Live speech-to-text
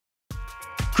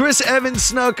Chris Evans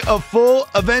snuck a full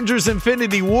Avengers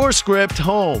Infinity War script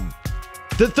home.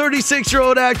 The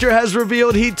 36-year-old actor has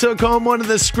revealed he took home one of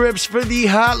the scripts for the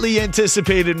hotly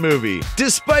anticipated movie,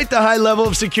 despite the high level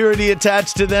of security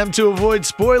attached to them to avoid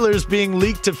spoilers being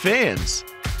leaked to fans.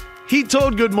 He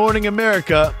told Good Morning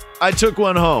America, "I took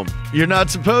one home. You're not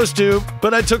supposed to,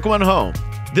 but I took one home.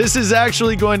 This is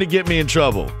actually going to get me in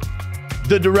trouble."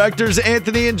 The directors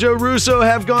Anthony and Joe Russo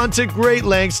have gone to great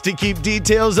lengths to keep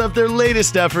details of their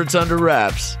latest efforts under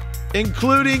wraps,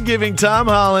 including giving Tom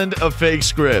Holland a fake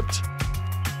script.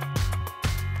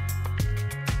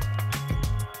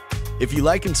 If you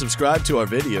like and subscribe to our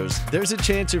videos, there's a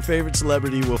chance your favorite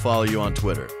celebrity will follow you on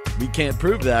Twitter. We can't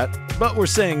prove that, but we're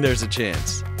saying there's a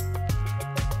chance.